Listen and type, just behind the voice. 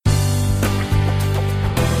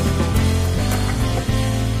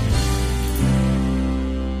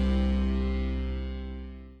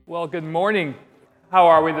Well, good morning. How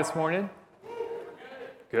are we this morning?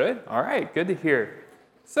 Good? All right, good to hear.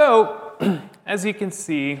 So, as you can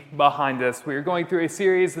see behind us, we're going through a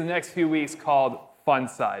series the next few weeks called Fun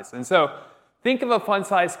Size. And so, think of a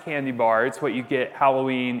fun-size candy bar. It's what you get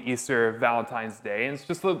Halloween, Easter, Valentine's Day, and it's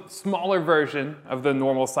just a smaller version of the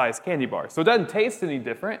normal-size candy bar. So it doesn't taste any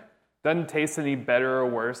different, doesn't taste any better or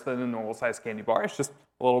worse than a normal-size candy bar. It's just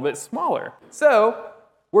a little bit smaller. So,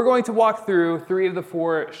 we're going to walk through 3 of the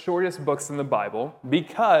 4 shortest books in the Bible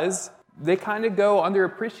because they kind of go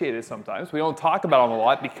underappreciated sometimes. We don't talk about them a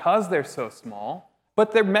lot because they're so small,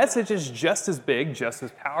 but their message is just as big, just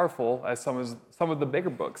as powerful as some of the bigger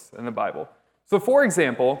books in the Bible. So for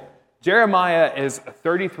example, Jeremiah is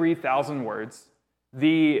 33,000 words.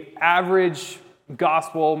 The average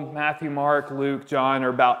gospel, Matthew, Mark, Luke, John, are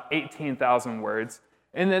about 18,000 words.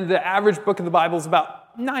 And then the average book of the Bible is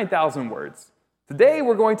about 9,000 words. Today,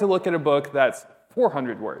 we're going to look at a book that's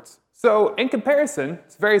 400 words. So in comparison,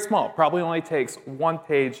 it's very small. It probably only takes 1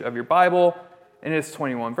 page of your Bible, and it's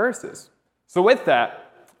 21 verses. So with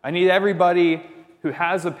that, I need everybody who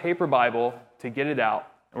has a paper Bible to get it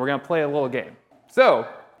out, and we're going to play a little game. So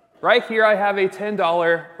right here, I have a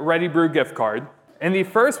 $10 Ready Brew gift card, and the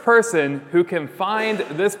first person who can find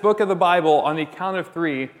this book of the Bible on the count of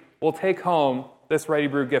 3 will take home this Ready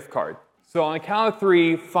Brew gift card. So on the count of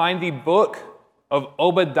 3, find the book of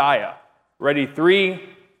Obadiah. Ready? 3,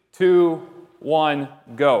 2, 1,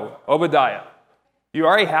 go. Obadiah. You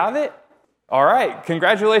already have it? All right.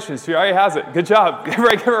 Congratulations. She already has it. Good job. Give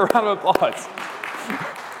her a round of applause.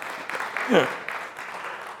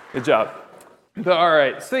 Good job. All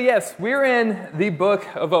right. So yes, we're in the book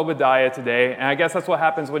of Obadiah today, and I guess that's what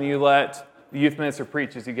happens when you let the youth minister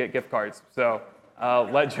preach is you get gift cards. So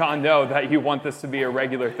let John know that you want this to be a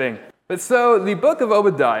regular thing. But so the book of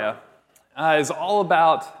Obadiah is all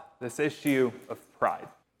about this issue of pride.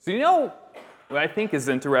 So you know what I think is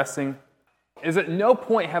interesting is at no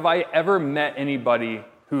point have I ever met anybody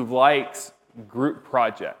who likes group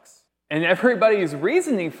projects. And everybody's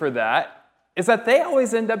reasoning for that is that they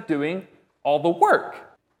always end up doing all the work.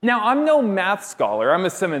 Now, I'm no math scholar, I'm a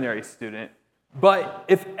seminary student, but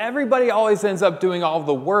if everybody always ends up doing all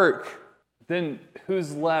the work, then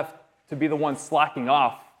who's left to be the one slacking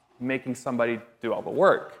off, making somebody do all the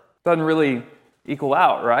work? Doesn't really equal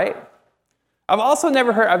out, right?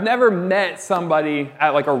 I've never met somebody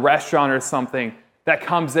at like a restaurant or something that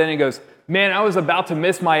comes in and goes, man, I was about to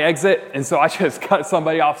miss my exit, and so I just cut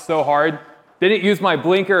somebody off so hard. Didn't use my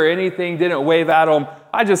blinker or anything, didn't wave at them.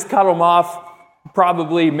 I just cut them off,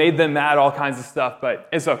 probably made them mad, all kinds of stuff, but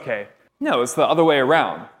it's okay. No, it's the other way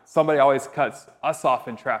around. Somebody always cuts us off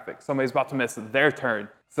in traffic. Somebody's about to miss their turn,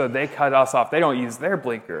 so they cut us off. They don't use their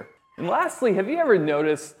blinker. And lastly, have you ever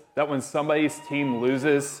noticed that when somebody's team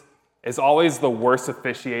loses, it's always the worst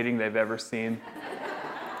officiating they've ever seen?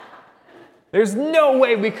 There's no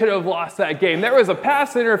way we could have lost that game. There was a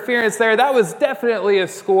pass interference there. That was definitely a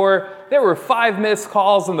score. There were 5 missed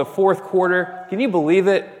calls in the 4th quarter. Can you believe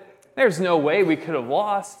it? There's no way we could have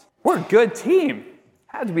lost. We're a good team.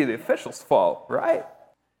 Had to be the officials' fault, right?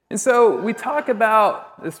 And so we talk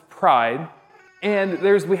about this pride, and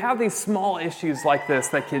we have these small issues like this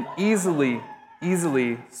that can easily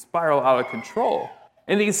spiral out of control.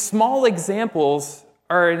 And these small examples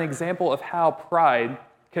are an example of how pride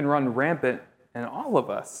can run rampant in all of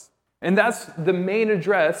us. And that's the main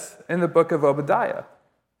address in the book of Obadiah.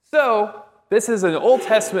 So this is an Old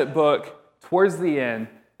Testament book towards the end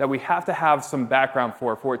that we have to have some background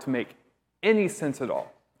for it to make any sense at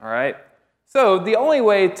all right? So the only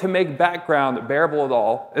way to make background bearable at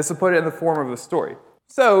all is to put it in the form of a story.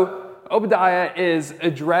 So Obadiah is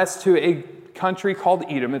addressed to a country called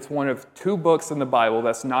Edom. It's one of 2 books in the Bible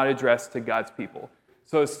that's not addressed to God's people.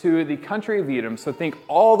 So it's to the country of Edom. So think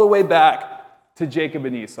all the way back to Jacob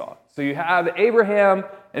and Esau. So you have Abraham,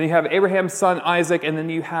 and you have Abraham's son Isaac, and then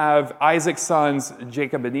you have Isaac's sons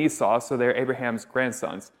Jacob and Esau, so they're Abraham's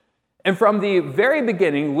grandsons. And from the very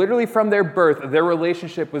beginning, literally from their birth, their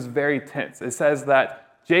relationship was very tense. It says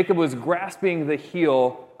that Jacob was grasping the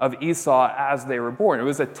heel of Esau as they were born. It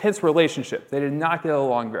was a tense relationship. They did not get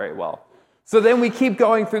along very well. So then we keep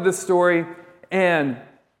going through the story, and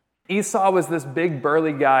Esau was this big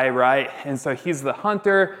burly guy, right? And so he's the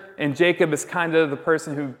hunter, and Jacob is kind of the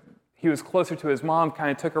person who he was closer to his mom, kind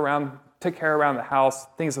of took care around the house,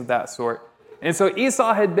 things of that sort. And so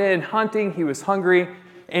Esau had been hunting, he was hungry,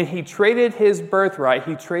 and he traded his birthright,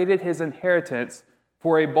 he traded his inheritance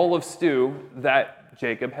for a bowl of stew that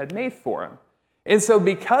Jacob had made for him. And so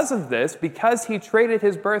because of this, because he traded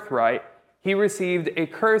his birthright, he received a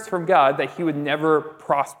curse from God that he would never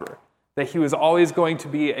prosper, that he was always going to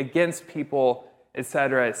be against people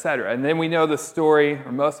etc., etc. And then we know the story,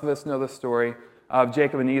 or most of us know the story, of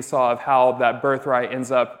Jacob and Esau, of how that birthright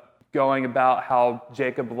ends up going about, how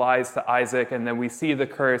Jacob lies to Isaac, and then we see the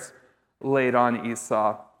curse laid on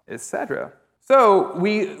Esau, etc. So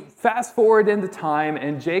we fast forward into time,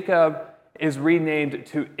 and Jacob is renamed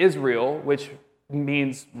to Israel, which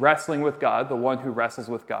means wrestling with God, the one who wrestles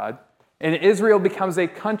with God. And Israel becomes a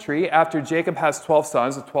country after Jacob has 12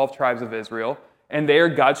 sons, the 12 tribes of Israel, and they are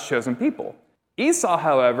God's chosen people. Esau,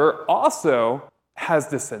 however, also has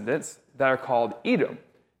descendants that are called Edom.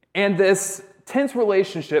 And this tense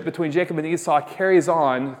relationship between Jacob and Esau carries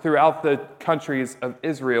on throughout the countries of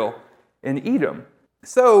Israel and Edom.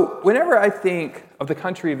 So whenever I think of the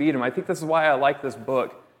country of Edom, I think this is why I like this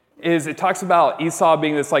book, is it talks about Esau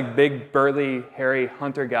being this like big, burly, hairy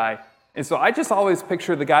hunter guy. And so I just always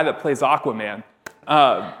picture the guy that plays Aquaman.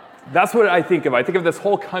 That's what I think of. I think of this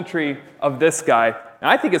whole country of this guy, and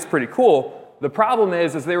I think it's pretty cool. The problem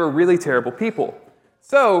is they were really terrible people.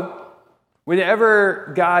 So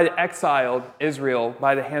whenever God exiled Israel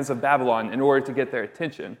by the hands of Babylon in order to get their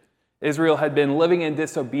attention, Israel had been living in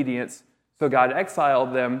disobedience, so God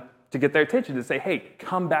exiled them to get their attention, to say, hey,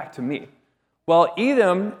 come back to me. Well,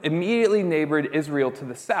 Edom immediately neighbored Israel to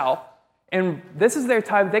the south, and this is their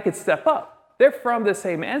time they could step up. They're from the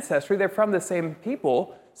same ancestry, they're from the same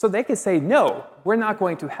people, so they could say, no, we're not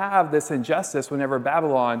going to have this injustice whenever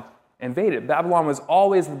Babylon invaded. Babylon was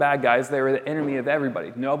always the bad guys. They were the enemy of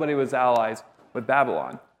everybody. Nobody was allies with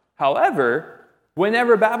Babylon. However,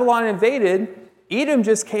 whenever Babylon invaded, Edom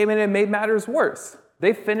just came in and made matters worse.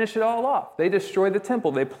 They finished it all off. They destroyed the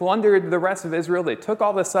temple. They plundered the rest of Israel. They took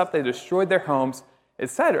all this stuff. They destroyed their homes,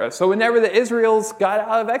 etc. So whenever the Israels got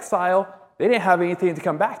out of exile, they didn't have anything to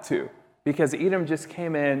come back to because Edom just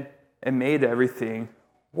came in and made everything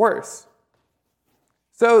worse.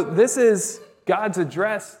 So this is God's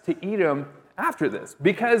address to Edom after this,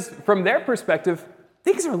 because from their perspective,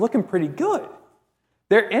 things are looking pretty good.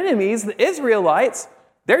 Their enemies, the Israelites,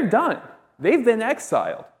 they're done. They've been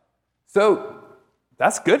exiled. So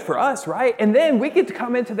that's good for us, right? And then we get to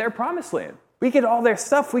come into their promised land. We get all their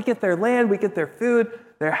stuff. We get their land. We get their food,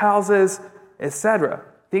 their houses, etc.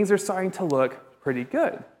 Things are starting to look pretty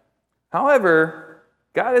good. However,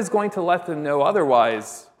 God is going to let them know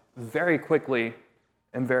otherwise very quickly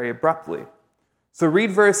and very abruptly. So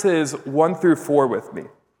read verses 1 through 4 with me.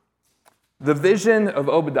 The vision of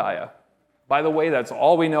Obadiah. By the way, that's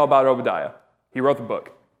all we know about Obadiah. He wrote the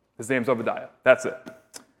book. His name's Obadiah. That's it.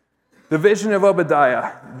 The vision of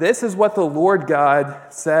Obadiah. This is what the Lord God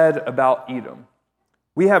said about Edom.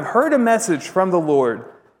 We have heard a message from the Lord.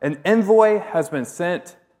 An envoy has been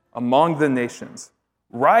sent among the nations.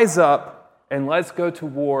 Rise up and let's go to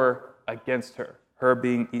war against her, her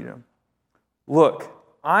being Edom. Look,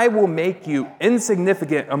 I will make you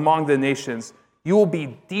insignificant among the nations. You will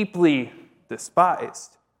be deeply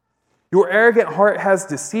despised. Your arrogant heart has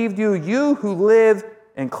deceived you, you who live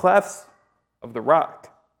in clefts of the rock.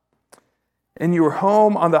 In your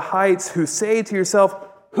home on the heights, who say to yourself,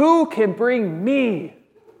 who can bring me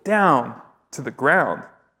down to the ground?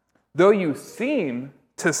 Though you seem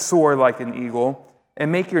to soar like an eagle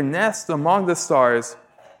and make your nest among the stars,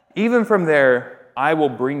 even from there I will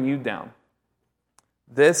bring you down.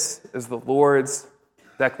 This is the Lord's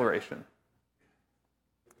declaration.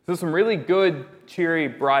 So some really good, cheery,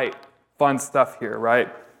 bright, fun stuff here,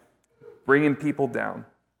 right? Bringing people down.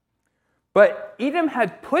 But Edom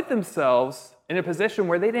had put themselves in a position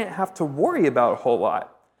where they didn't have to worry about a whole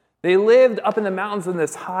lot. They lived up in the mountains in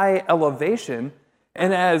this high elevation,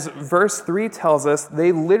 and as verse 3 tells us,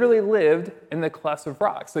 they literally lived in the clefts of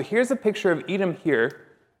rock. So here's a picture of Edom here.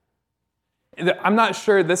 I'm not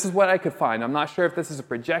sure, this is what I could find. I'm not sure if this is a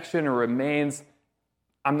projection or remains.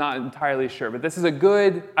 I'm not entirely sure, but this is a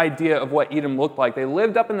good idea of what Edom looked like. They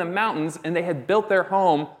lived up in the mountains, and they had built their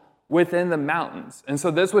home within the mountains. And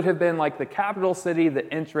so this would have been like the capital city, the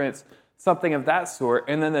entrance, something of that sort.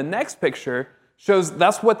 And then the next picture shows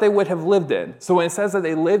that's what they would have lived in. So when it says that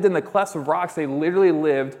they lived in the clefts of rocks, they literally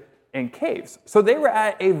lived in caves. So they were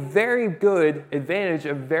at a very good advantage,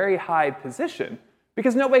 a very high position,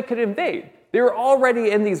 because nobody could invade. They were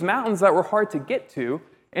already in these mountains that were hard to get to,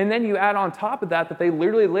 and then you add on top of that they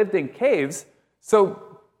literally lived in caves,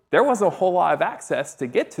 so there wasn't a whole lot of access to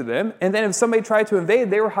get to them. And then if somebody tried to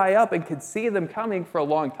invade, they were high up and could see them coming for a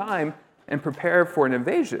long time and prepare for an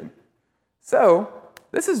invasion. So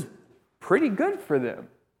this is pretty good for them.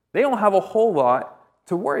 They don't have a whole lot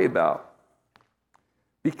to worry about.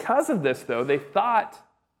 Because of this, though, they thought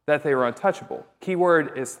that they were untouchable.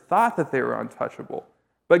 Keyword is thought that they were untouchable.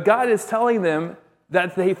 But God is telling them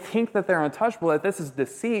that they think that they're untouchable, that this is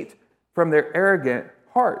deceit from their arrogant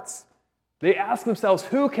hearts. They ask themselves,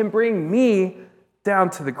 who can bring me down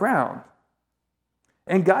to the ground?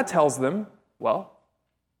 And God tells them, well,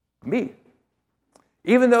 me.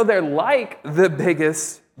 Even though they're like the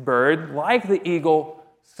biggest bird, like the eagle,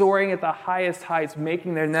 soaring at the highest heights,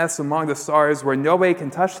 making their nests among the stars where nobody can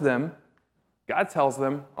touch them, God tells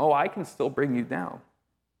them, oh, I can still bring you down.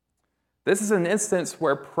 This is an instance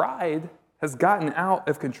where pride has gotten out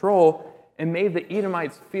of control and made the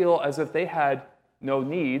Edomites feel as if they had no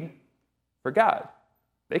need for God.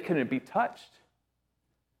 They couldn't be touched.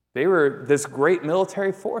 They were this great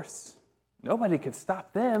military force. Nobody could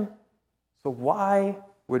stop them. So why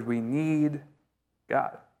would we need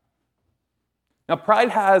God? Now, pride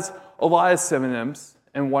has a lot of synonyms,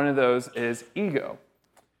 and one of those is ego.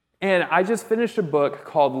 And I just finished a book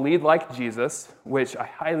called Lead Like Jesus, which I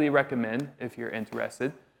highly recommend if you're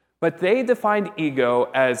interested. But they defined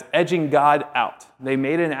ego as edging God out. They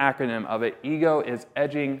made an acronym of it. Ego is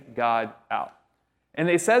edging God out. And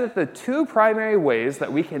they said that the two primary ways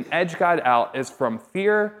that we can edge God out is from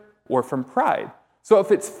fear or from pride. So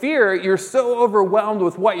if it's fear, you're so overwhelmed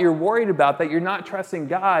with what you're worried about that you're not trusting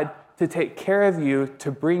God to take care of you,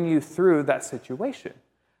 to bring you through that situation.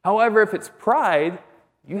 However, if it's pride,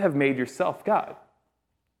 you have made yourself God.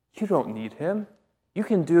 You don't need him. You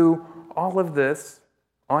can do all of this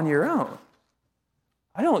on your own.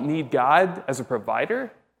 I don't need God as a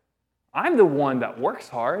provider. I'm the one that works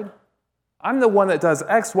hard. I'm the one that does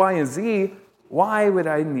X, Y, and Z. Why would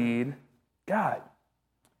I need God?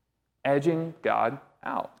 Edging God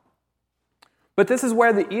out. But this is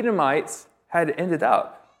where the Edomites had ended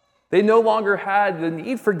up. They no longer had the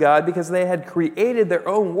need for God because they had created their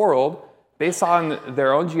own world based on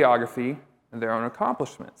their own geography and their own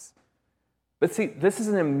accomplishments. But see, this is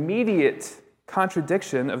an immediate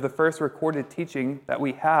contradiction of the first recorded teaching that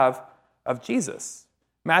we have of Jesus.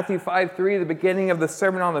 Matthew 5:3, the beginning of the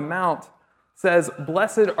Sermon on the Mount, says,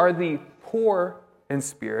 "Blessed are the poor in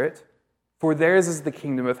spirit, for theirs is the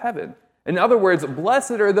kingdom of heaven." In other words,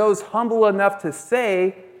 blessed are those humble enough to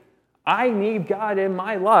say, I need God in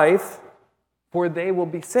my life, for they will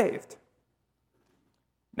be saved.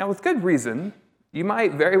 Now, with good reason, you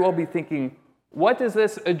might very well be thinking, what does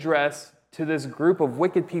this address to this group of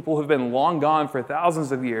wicked people who've been long gone for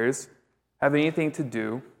thousands of years have anything to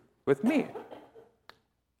do with me?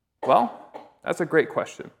 Well, that's a great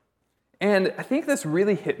question. And I think this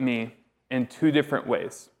really hit me in two different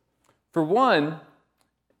ways. For one,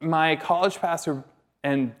 my college pastor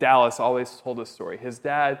in Dallas always told a story. His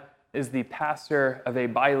dad is the pastor of a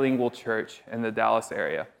bilingual church in the Dallas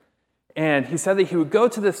area. And he said that he would go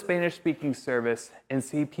to the Spanish-speaking service and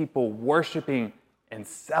see people worshiping and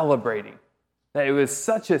celebrating. That it was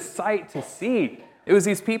such a sight to see. It was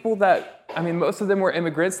these people that, most of them were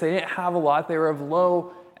immigrants. They didn't have a lot. They were of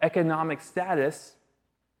low economic status.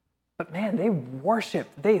 But man, they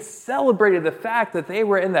worshiped. They celebrated the fact that they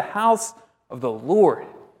were in the house of the Lord,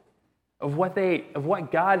 of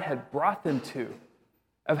what God had brought them to,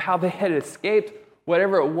 of how they had escaped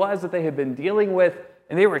whatever it was that they had been dealing with,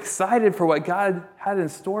 and they were excited for what God had in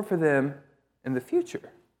store for them in the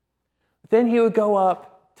future. Then he would go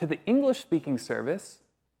up to the English-speaking service,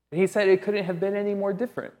 and he said it couldn't have been any more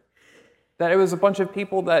different. That it was a bunch of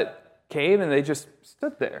people that came and they just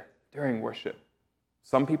stood there during worship.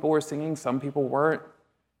 Some people were singing, some people weren't.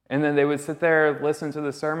 And then they would sit there, listen to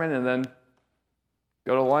the sermon, and then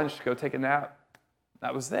go to lunch, go take a nap.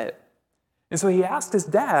 That was it. And so he asked his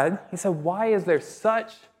dad, he said, why is there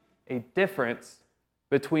such a difference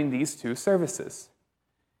between these two services?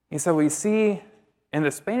 He said, we see in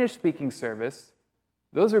the Spanish-speaking service,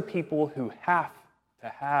 those are people who have to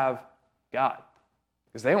have God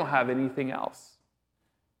because they don't have anything else.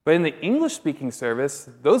 But in the English-speaking service,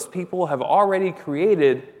 those people have already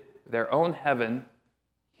created their own heaven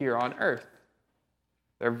here on earth.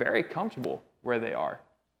 They're very comfortable where they are.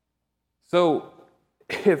 So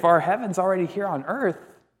if our heaven's already here on earth,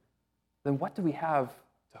 then what do we have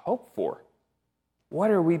to hope for? What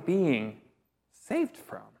are we being saved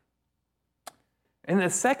from? And the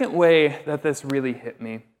second way that this really hit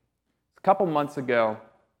me, a couple months ago,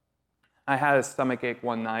 I had a stomach ache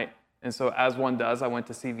one night. And so as one does, I went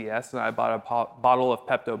to CVS and I bought a bottle of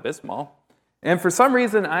Pepto-Bismol. And for some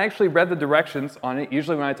reason, I actually read the directions on it.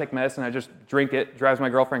 Usually when I take medicine, I just drink it. It drives my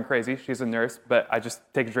girlfriend crazy. She's a nurse, but I just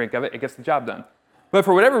take a drink of it. It gets the job done. But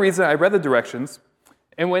for whatever reason, I read the directions.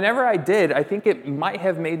 And whenever I did, I think it might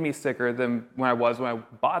have made me sicker than when I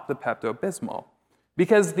bought the Pepto-Bismol.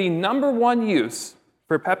 Because the number one use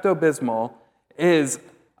for Pepto-Bismol is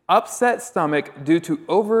upset stomach due to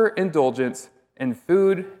overindulgence in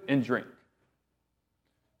food and drink.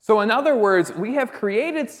 So in other words, we have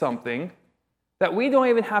created something that we don't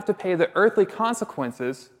even have to pay the earthly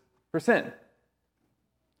consequences for sin.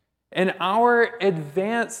 In our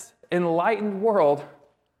advanced, enlightened world,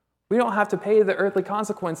 we don't have to pay the earthly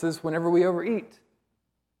consequences whenever we overeat.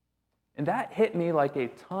 And that hit me like a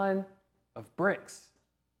ton of bricks.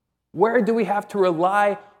 Where do we have to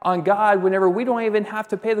rely on God whenever we don't even have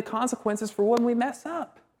to pay the consequences for when we mess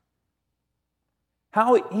up?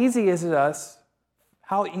 How easy is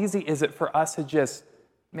it for us to just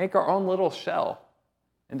make our own little shell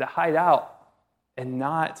and to hide out and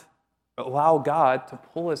not allow God to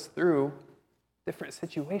pull us through different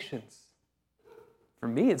situations? For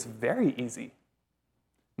me, it's very easy.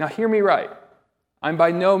 Now, hear me right. I'm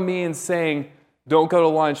by no means saying don't go to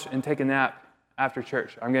lunch and take a nap after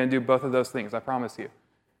church. I'm going to do both of those things, I promise you.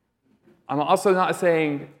 I'm also not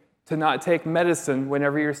saying to not take medicine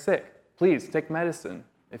whenever you're sick. Please take medicine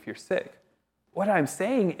if you're sick. What I'm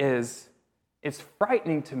saying is, it's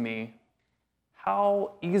frightening to me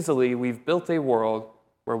how easily we've built a world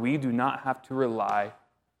where we do not have to rely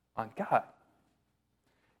on God.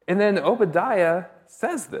 And then Obadiah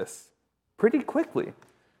says this pretty quickly.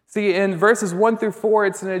 See, in verses 1 through 4,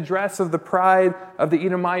 it's an address of the pride of the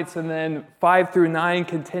Edomites, and then 5 through 9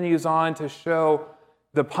 continues on to show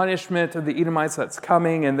the punishment of the Edomites that's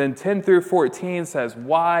coming, and then 10 through 14 says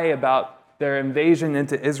why about their invasion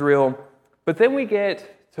into Israel. But then we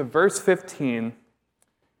get to verse 15,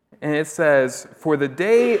 and it says, "For the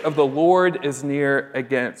day of the Lord is near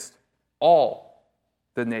against all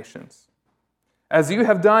the nations. As you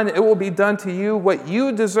have done, it will be done to you. What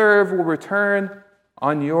you deserve will return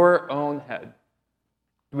on your own head."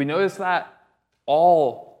 Do we notice that?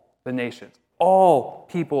 All the nations, all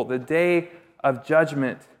people, the day of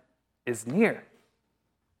judgment is near.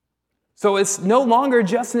 So it's no longer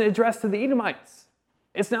just an address to the Edomites.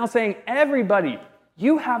 It's now saying, everybody,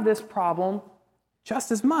 you have this problem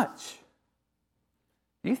just as much.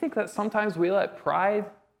 Do you think that sometimes we let pride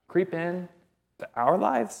creep in to our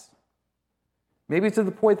lives? Maybe to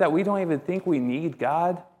the point that we don't even think we need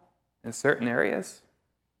God in certain areas.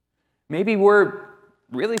 Maybe we're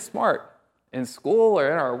really smart in school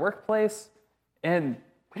or in our workplace, and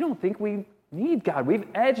we don't think we need God. We've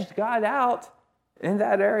edged God out in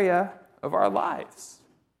that area of our lives.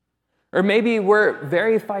 Or maybe we're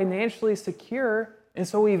very financially secure, and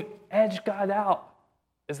so we've edged God out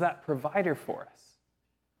as that provider for us.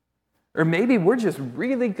 Or maybe we're just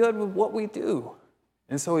really good with what we do,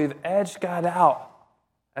 and so we've edged God out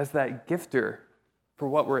as that gifter for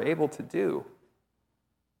what we're able to do.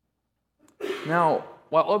 Now,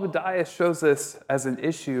 while Obadiah shows this as an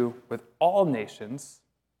issue with all nations,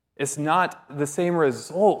 it's not the same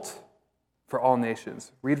result for all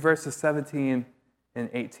nations. Read verses 17 and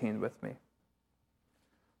 18 with me.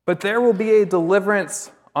 "But there will be a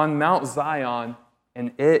deliverance on Mount Zion,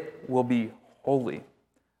 and it will be holy.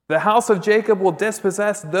 The house of Jacob will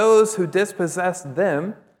dispossess those who dispossess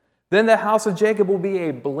them. Then the house of Jacob will be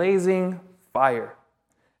a blazing fire,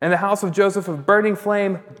 and the house of Joseph a burning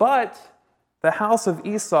flame, but the house of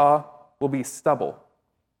Esau will be stubble.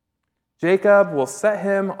 Jacob will set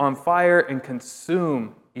him on fire and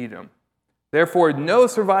consume Edom. Therefore, no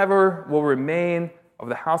survivor will remain of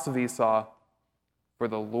the house of Esau, for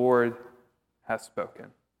the Lord has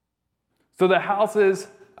spoken." So the houses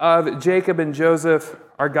of Jacob and Joseph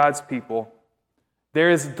are God's people. There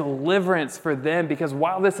is deliverance for them because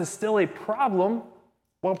while this is still a problem,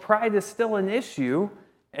 while pride is still an issue,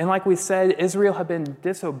 and like we said, Israel had been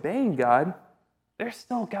disobeying God, they're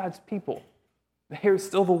still God's people. They're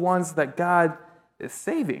still the ones that God is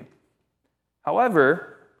saving.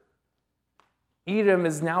 However, Edom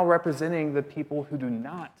is now representing the people who do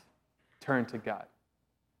not turn to God,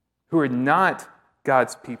 who are not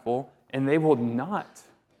God's people, and they will not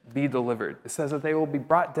be delivered. It says that they will be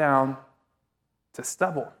brought down to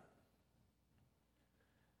stubble.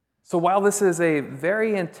 So while this is a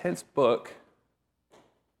very intense book,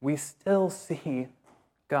 we still see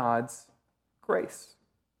God's grace.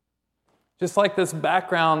 Just like this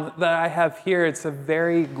background that I have here, it's a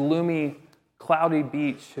very gloomy, cloudy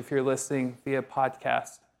beach if you're listening via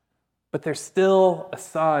podcast. But there's still a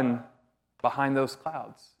sun behind those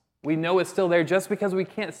clouds. We know it's still there. Just because we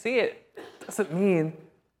can't see it doesn't mean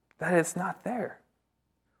that it's not there.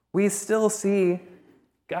 We still see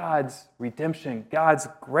God's redemption, God's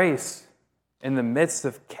grace in the midst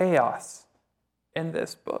of chaos in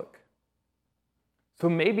this book. So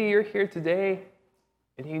maybe you're here today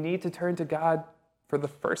and you need to turn to God for the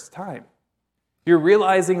first time. You're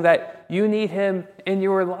realizing that you need Him in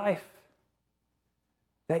your life.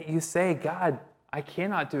 That you say, God, I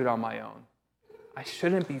cannot do it on my own. I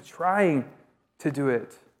shouldn't be trying to do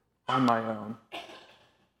it on my own.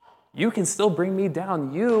 you can still bring me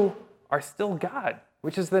down. You are still God,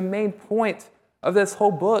 which is the main point of this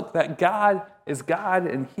whole book, that God is God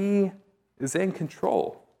and he is in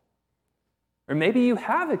control. Or maybe you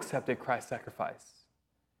have accepted Christ's sacrifice.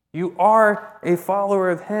 You are a follower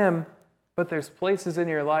of him, but there's places in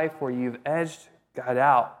your life where you've edged God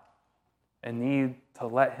out and need to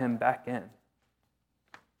let him back in.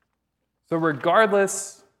 So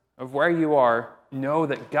regardless of where you are, know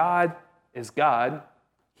that God is God.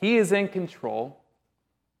 He is in control.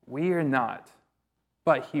 We are not.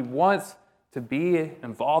 But he wants to be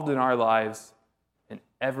involved in our lives in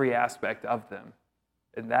every aspect of them.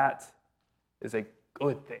 And that is a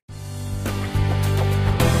good thing.